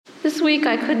This week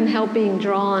I couldn't help being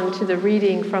drawn to the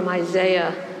reading from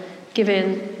Isaiah,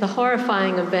 given the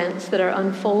horrifying events that are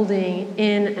unfolding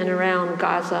in and around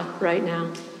Gaza right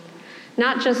now.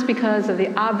 Not just because of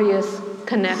the obvious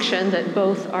connection that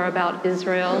both are about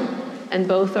Israel and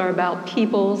both are about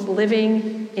peoples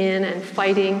living in and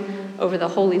fighting over the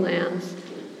Holy Lands,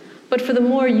 but for the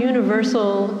more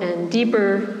universal and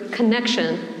deeper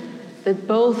connection that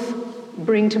both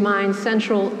bring to mind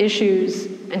central issues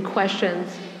and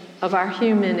questions of our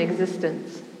human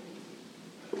existence.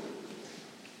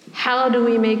 How do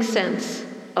we make sense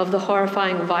of the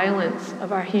horrifying violence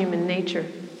of our human nature?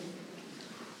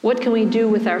 What can we do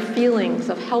with our feelings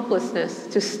of helplessness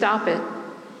to stop it?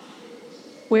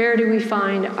 Where do we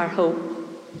find our hope?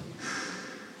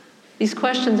 These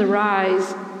questions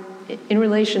arise in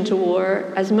relation to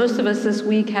war, as most of us this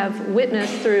week have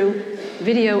witnessed through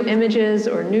video images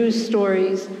or news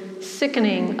stories,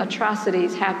 sickening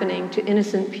atrocities happening to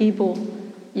innocent people,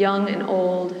 young and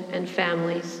old, and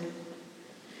families.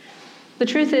 The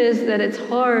truth is that it's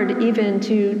hard even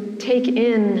to take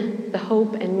in the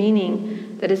hope and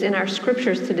meaning that is in our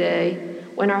scriptures today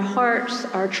when our hearts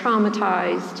are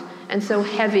traumatized and so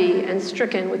heavy and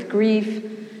stricken with grief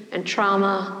and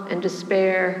trauma and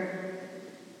despair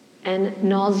and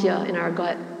nausea in our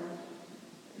gut.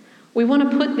 We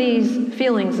want to put these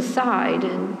feelings aside,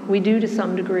 and we do to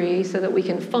some degree so that we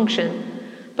can function.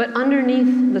 But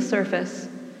underneath the surface,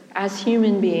 as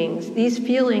human beings, these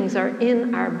feelings are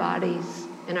in our bodies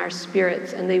and our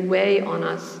spirits, and they weigh on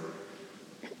us.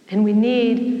 And we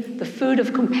need the food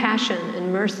of compassion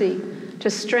and mercy to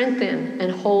strengthen and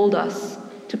hold us,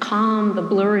 to calm the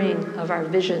blurring of our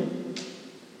vision.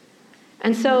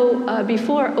 And so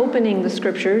before opening the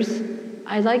scriptures,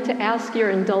 I'd like to ask your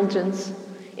indulgence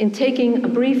in taking a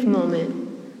brief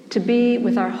moment to be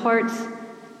with our heart's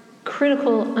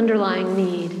critical underlying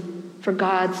need for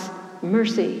God's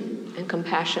mercy and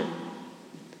compassion,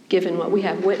 given what we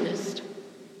have witnessed,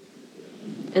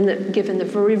 and given the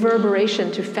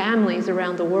reverberation to families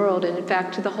around the world, and in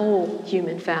fact to the whole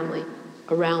human family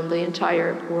around the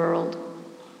entire world.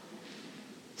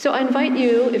 So I invite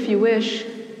you, if you wish,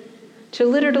 to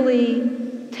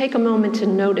literally take a moment to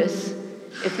notice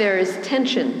if there is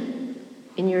tension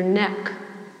in your neck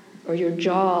or your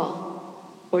jaw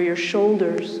or your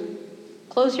shoulders.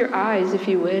 Close your eyes if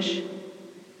you wish.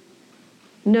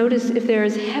 Notice if there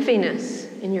is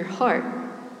heaviness in your heart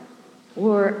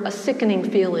or a sickening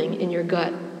feeling in your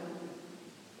gut.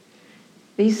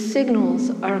 These signals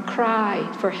are a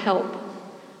cry for help,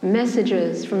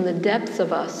 messages from the depths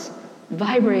of us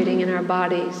vibrating in our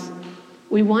bodies.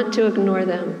 We want to ignore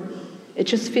them. It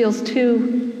just feels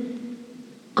too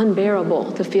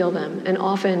unbearable to feel them, and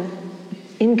often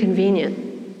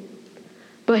inconvenient.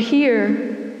 But here,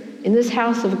 in this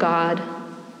house of God,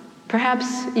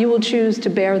 perhaps you will choose to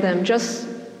bear them just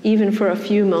even for a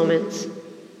few moments.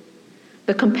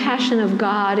 The compassion of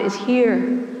God is here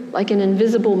like an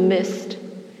invisible mist,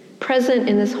 present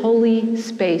in this holy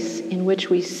space in which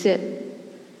we sit.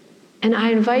 And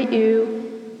I invite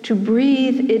you to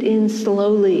breathe it in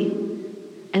slowly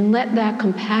and let that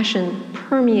compassion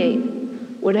permeate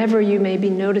whatever you may be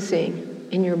noticing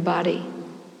in your body,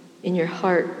 in your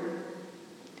heart.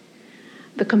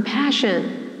 The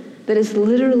compassion that is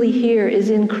literally here is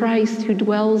in Christ, who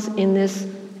dwells in this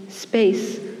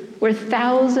space where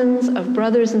thousands of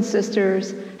brothers and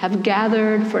sisters have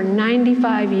gathered for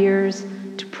 95 years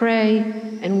to pray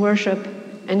and worship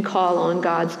and call on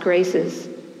God's graces.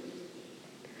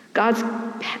 God's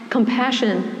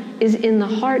compassion is in the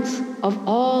hearts of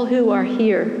all who are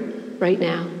here right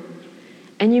now.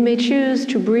 And you may choose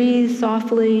to breathe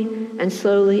softly and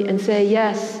slowly and say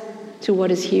yes to what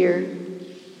is here.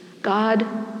 God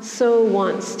so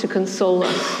wants to console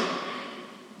us.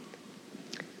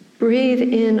 Breathe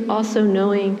in also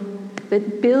knowing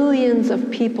that billions of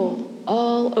people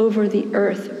all over the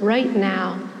earth right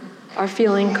now are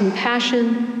feeling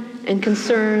compassion and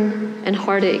concern and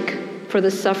heartache for the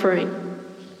suffering.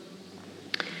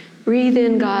 Breathe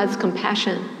in God's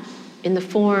compassion in the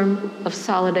form of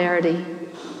solidarity.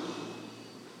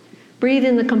 Breathe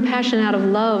in the compassion out of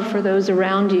love for those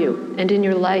around you and in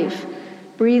your life.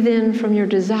 Breathe in from your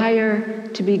desire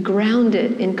to be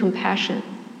grounded in compassion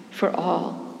for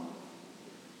all.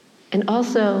 And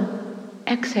also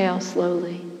exhale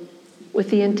slowly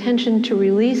with the intention to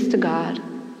release to God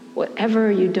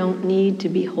whatever you don't need to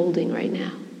be holding right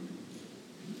now.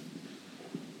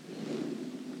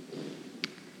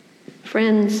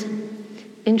 Friends,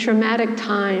 in traumatic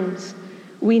times,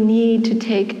 we need to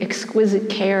take exquisite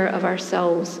care of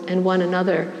ourselves and one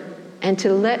another, and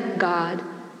to let God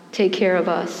take care of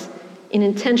us in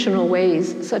intentional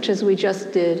ways, such as we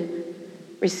just did,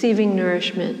 receiving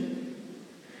nourishment.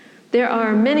 There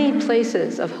are many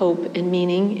places of hope and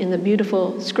meaning in the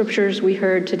beautiful scriptures we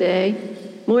heard today,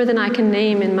 more than I can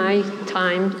name in my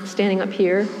time standing up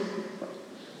here.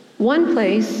 One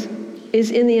place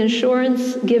is in the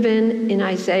assurance given in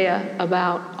Isaiah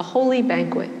about a holy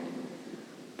banquet.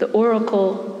 The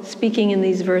oracle speaking in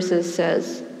these verses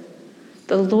says,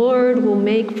 "The Lord will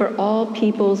make for all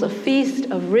peoples a feast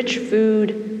of rich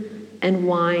food and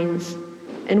wines,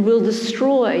 and will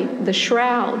destroy the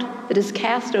shroud that is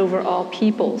cast over all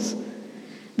peoples,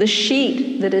 the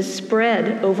sheet that is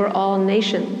spread over all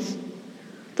nations.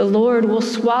 The Lord will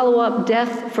swallow up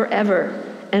death forever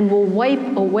and will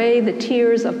wipe away the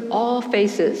tears of all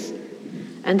faces,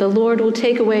 and the Lord will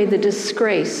take away the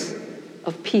disgrace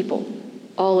of people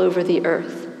all over the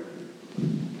earth."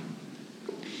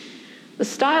 The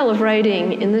style of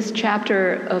writing in this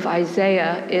chapter of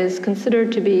Isaiah is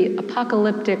considered to be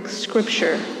apocalyptic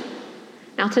scripture.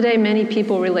 Now today, many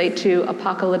people relate to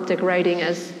apocalyptic writing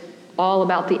as all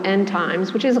about the end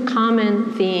times, which is a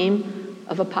common theme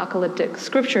of apocalyptic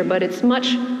scripture, but it's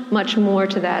much, much more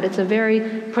to that. It's a very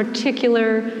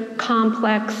particular,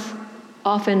 complex,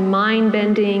 often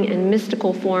mind-bending and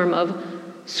mystical form of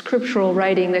scriptural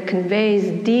writing that conveys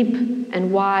deep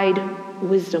and wide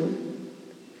wisdom.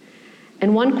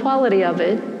 And one quality of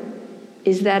it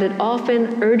is that it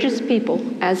often urges people,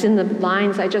 as in the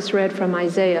lines I just read from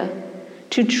Isaiah,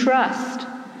 to trust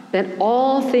that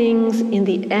all things in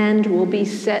the end will be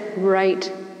set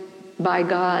right by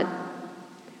God,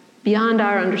 beyond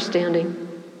our understanding.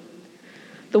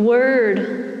 The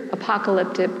word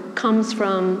apocalyptic comes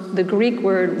from the Greek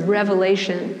word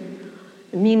revelation,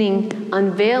 meaning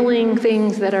unveiling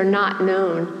things that are not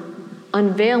known,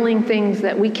 unveiling things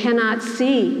that we cannot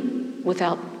see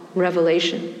without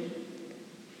revelation.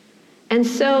 And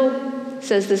so,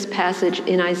 says this passage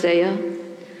in Isaiah,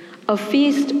 a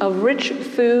feast of rich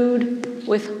food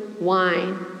with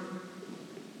wine.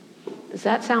 Does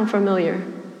that sound familiar?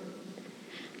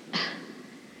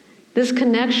 This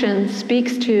connection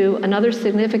speaks to another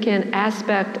significant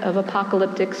aspect of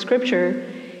apocalyptic scripture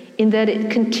in that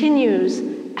it continues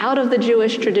out of the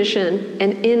Jewish tradition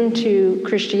and into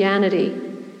Christianity.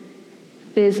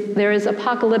 There is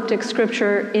apocalyptic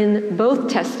scripture in both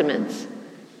testaments.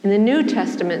 In the New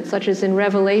Testament, such as in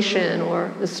Revelation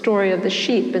or the story of the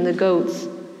sheep and the goats.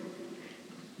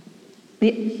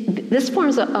 This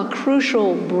forms a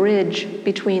crucial bridge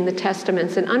between the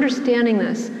testaments, and understanding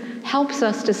this helps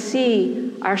us to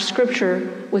see our scripture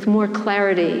with more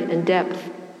clarity and depth.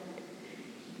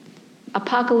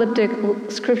 Apocalyptic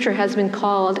scripture has been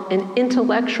called an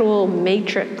intellectual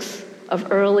matrix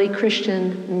of early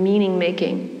Christian meaning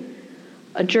making.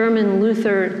 A German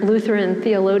Lutheran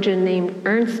theologian named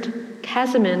Ernst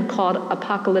Casimir called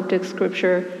apocalyptic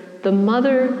scripture the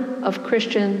mother of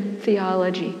Christian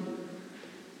theology.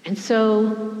 And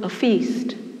so, a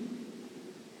feast.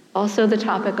 Also the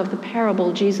topic of the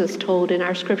parable Jesus told in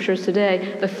our scriptures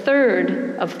today, the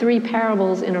third of 3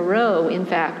 parables in a row, in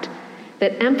fact,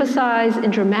 that emphasize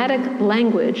in dramatic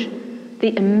language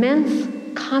the immense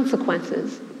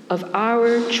consequences of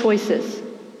our choices.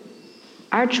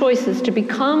 Our choices to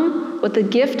become what the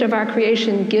gift of our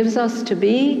creation gives us to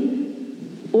be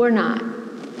or not.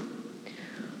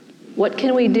 What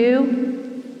can we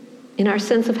do in our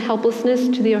sense of helplessness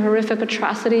to the horrific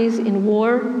atrocities in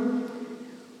war?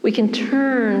 We can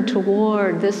turn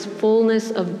toward this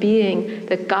fullness of being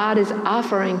that God is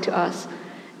offering to us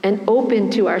and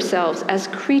open to ourselves as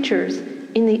creatures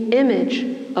in the image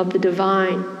of the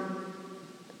divine.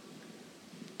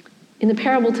 In the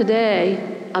parable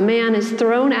today, a man is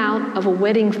thrown out of a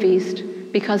wedding feast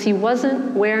because he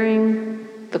wasn't wearing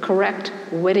the correct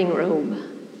wedding robe.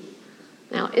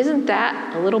 Now, isn't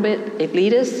that a little bit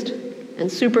elitist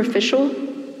and superficial?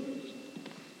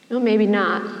 No, maybe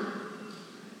not.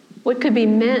 What could be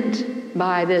meant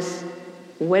by this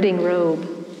wedding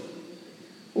robe?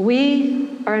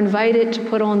 We are invited to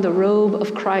put on the robe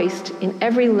of Christ in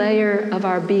every layer of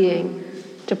our being,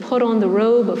 to put on the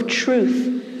robe of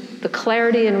truth, the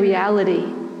clarity and reality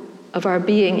of our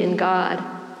being in God.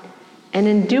 And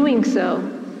in doing so,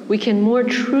 we can more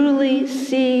truly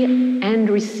see and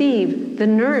receive the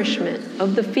nourishment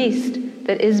of the feast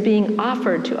that is being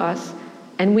offered to us,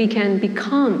 and we can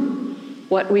become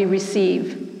what we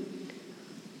receive.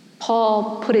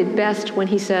 Paul put it best when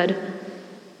he said,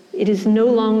 "It is no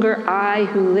longer I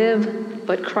who live,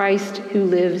 but Christ who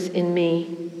lives in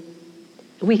me."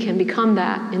 We can become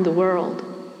that in the world,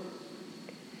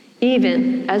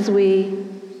 even as we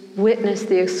witness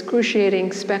the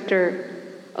excruciating specter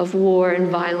of war and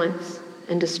violence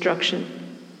and destruction.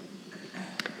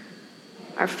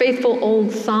 Our faithful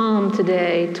old psalm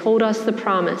today told us the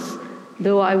promise,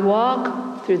 though I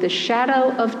walk through the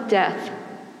shadow of death,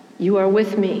 you are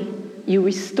with me. You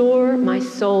restore my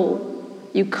soul.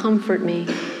 You comfort me.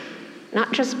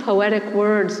 Not just poetic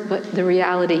words, but the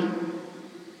reality.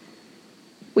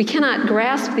 We cannot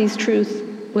grasp these truths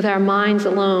with our minds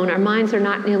alone. Our minds are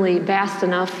not nearly vast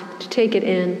enough to take it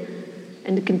in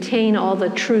and to contain all the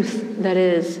truth that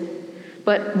is.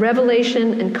 But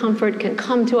revelation and comfort can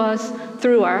come to us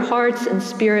through our hearts and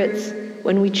spirits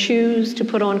when we choose to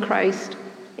put on Christ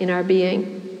in our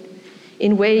being,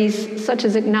 in ways such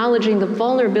as acknowledging the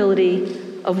vulnerability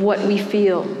of what we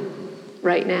feel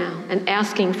right now and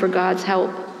asking for God's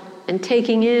help and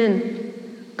taking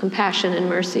in compassion and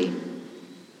mercy.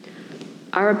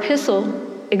 Our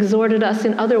epistle exhorted us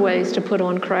in other ways to put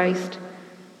on Christ.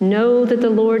 Know that the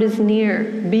Lord is near.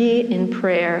 Be in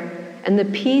prayer. And the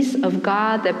peace of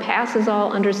God that passes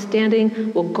all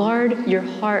understanding will guard your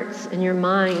hearts and your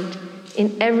mind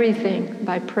in everything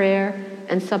by prayer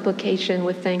and supplication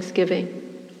with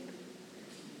thanksgiving.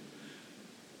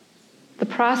 The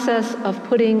process of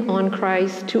putting on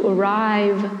Christ to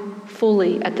arrive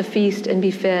fully at the feast and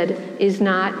be fed is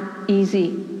not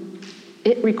easy.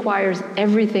 It requires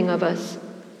everything of us,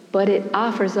 but it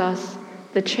offers us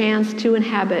the chance to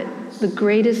inhabit the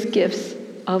greatest gifts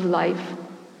of life.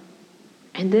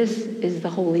 And this is the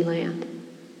Holy Land.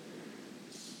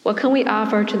 What can we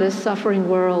offer to this suffering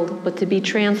world but to be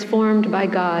transformed by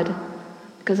God?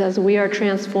 Because as we are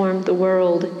transformed, the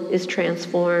world is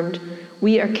transformed.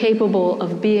 We are capable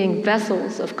of being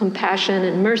vessels of compassion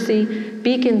and mercy,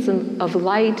 beacons of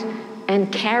light,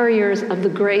 and carriers of the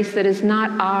grace that is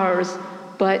not ours,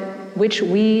 but which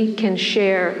we can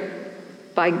share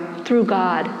through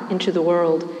God into the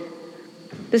world.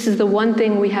 This is the one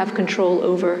thing we have control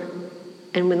over,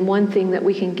 and one thing that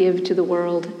we can give to the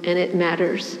world, and it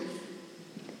matters.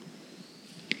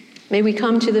 May we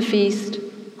come to the feast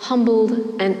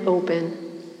humbled and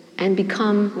open and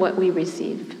become what we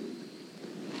receive.